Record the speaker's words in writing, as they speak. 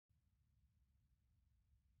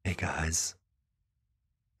Hey guys,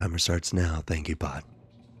 timer starts now. Thank you, bot.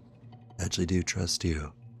 I actually do trust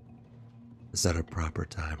you. Is that a proper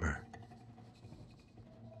timer?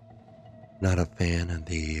 Not a fan of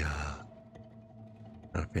the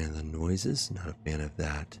noises. Not a fan of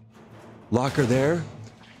that locker there.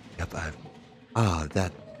 Yep,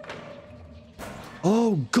 that.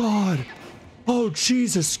 Oh God! Oh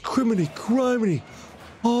Jesus! Criminy!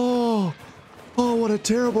 Oh, what a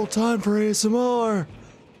terrible time for ASMR.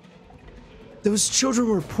 Those children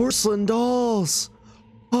were porcelain dolls.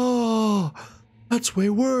 Oh, that's way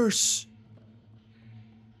worse.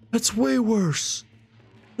 That's way worse.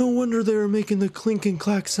 No wonder they were making the clink and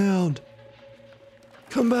clack sound.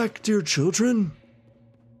 Come back, dear children.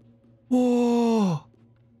 Whoa.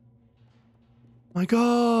 My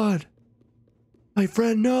God. My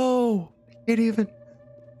friend, no. Can't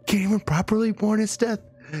even properly mourn his death.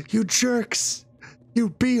 You jerks.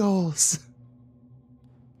 You beeholes.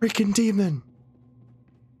 Freaking demon.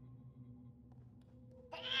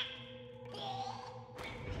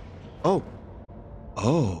 Oh.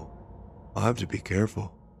 I'll have to be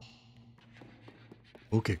careful.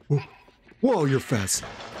 Okay. Whoa, you're fast.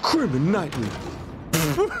 Criminightly.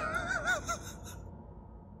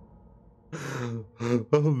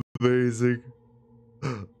 Amazing.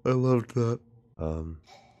 I loved that. I don't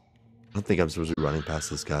think I'm supposed to be running past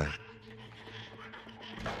this guy.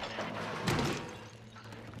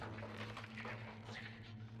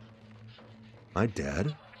 My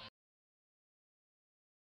dad?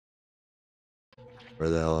 Where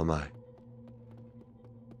the hell am I?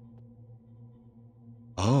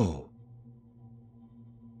 Oh.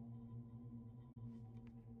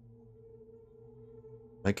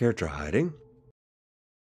 My character hiding?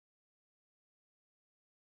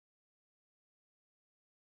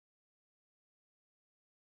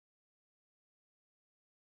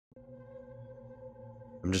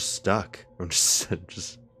 I'm just stuck. I'm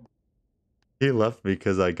just he left me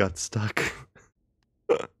because I got stuck.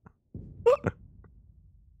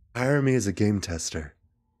 Hire me as a game tester.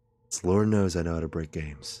 Lord knows I know how to break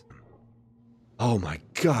games. Oh my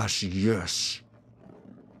gosh, yes.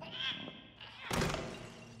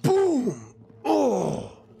 Boom!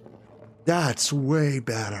 Oh! That's way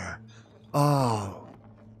better. Oh.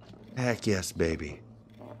 Heck yes, baby.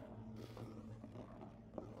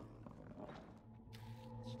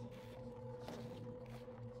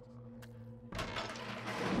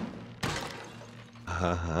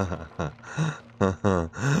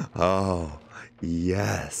 Oh,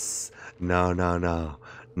 yes. No,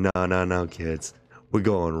 kids. We're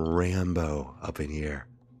going Rambo up in here.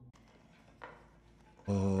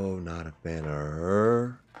 Oh, not a fan of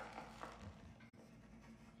her.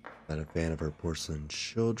 Not a fan of her porcelain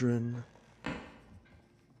children.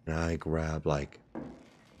 And I grab, like,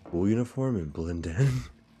 school uniform and blend in.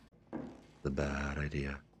 It's a bad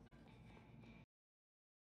idea.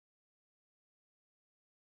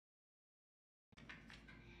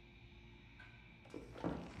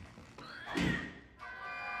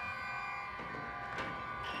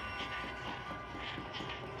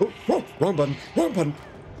 Oh, wrong button.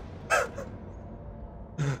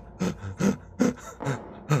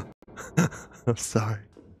 I'm sorry.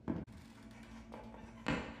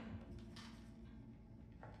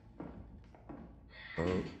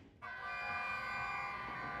 Oh.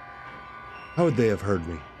 How would they have heard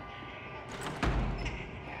me?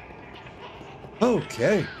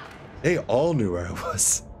 Okay. They all knew where I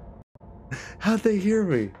was. How'd they hear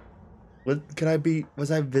me?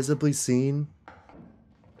 Was I visibly seen?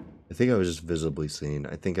 I think I was just visibly seen.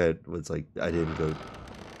 I think I was like, I didn't go.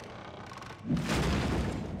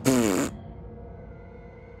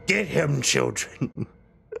 Get him, children.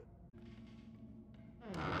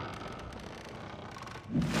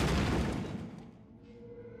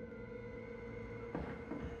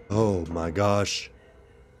 Oh my gosh.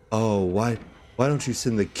 Oh, why don't you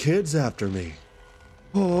send the kids after me?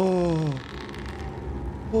 Oh.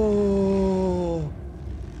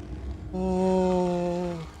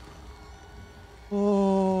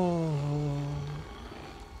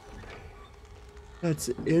 That's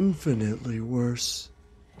infinitely worse.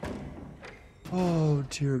 Oh,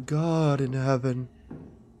 dear God in heaven.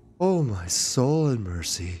 Oh, my soul in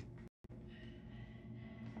mercy.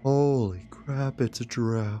 Holy crap, it's a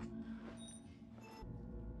giraffe.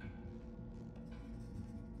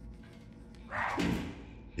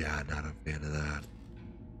 Yeah, not a fan of that.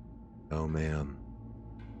 No, ma'am.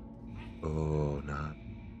 Oh, not a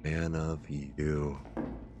fan of you.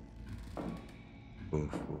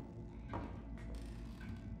 Oof.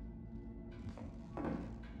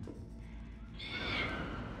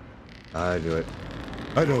 I knew it.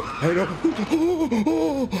 I know.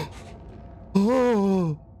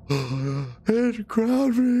 Oh, it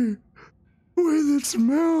grabbed me with its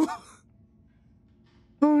mouth.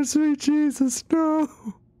 Oh, sweet Jesus, no.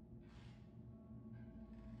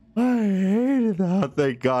 I hated that.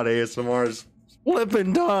 Thank God ASMR is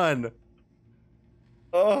flipping done.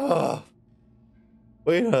 Oh,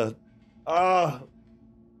 wait a,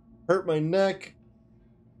 hurt my neck.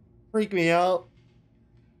 Freak me out.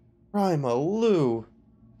 Primaloo.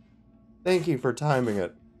 Thank you for timing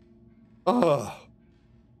it. Oh,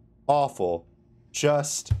 awful.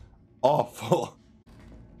 Just awful.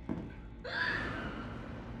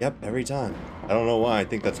 Yep, every time. I don't know why I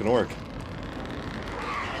think that's gonna work.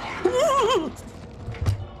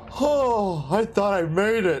 Oh, I thought I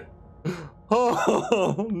made it.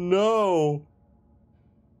 Oh, no.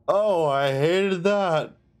 Oh, I hated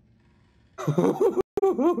that.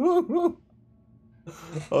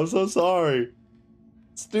 I'm so sorry.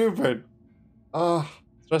 Stupid.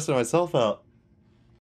 Stressing myself out.